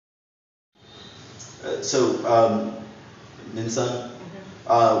Minsun,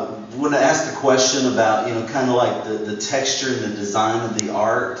 when I asked the question about, kind of like the texture and the design of the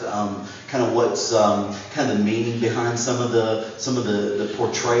art, kind of what's kind of the meaning behind some of the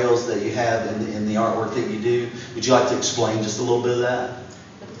portrayals that you have in the artwork that you do, would you like to explain just a little bit of that?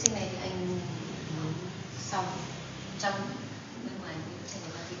 Bức tranh này thì anh xong trong bên ngoài bức tranh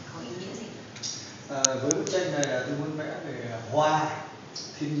này thì có ý nghĩa gì? Với bức tranh này là tôi muốn vẽ về hoa,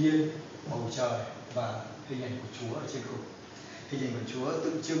 thiên nhiên, bầu trời và hình ảnh của Chúa ở trên cùng. Hình ảnh của Chúa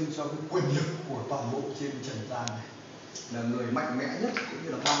tượng trưng cho cái quyền lực của toàn bộ trên trần gian này, là người mạnh mẽ nhất cũng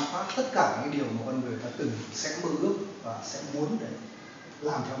như là ban phát tất cả những điều mà con người đã từng sẽ mơ ước và sẽ muốn để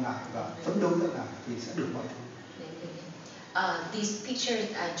làm theo Ngài và phấn đấu theo Ngài thì sẽ được mọi thứ. These pictures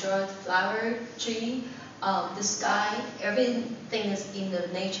I draw the flower, tree, the sky, everything is in the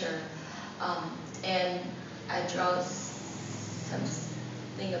nature, and I draw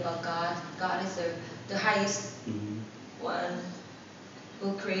something about God. God is the highest one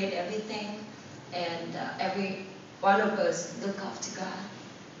who created everything, and every one of us look up to God.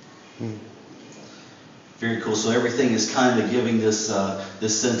 Very cool. So everything is kind of giving this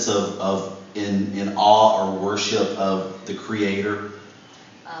sense of in awe or worship of the Creator.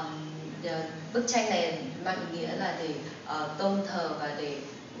 Bức tranh này mang ý nghĩa là để tôn thờ và để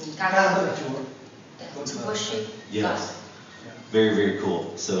ca ngợi Chúa. To worship God. Very, very cool.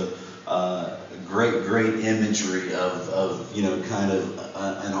 So great imagery of kind of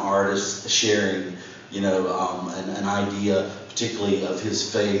an artist sharing an idea, particularly of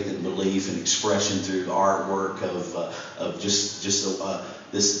his faith and belief and expression through artwork of just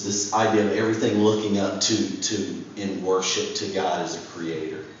this idea of everything looking up to in worship to God as a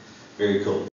creator. Very cool.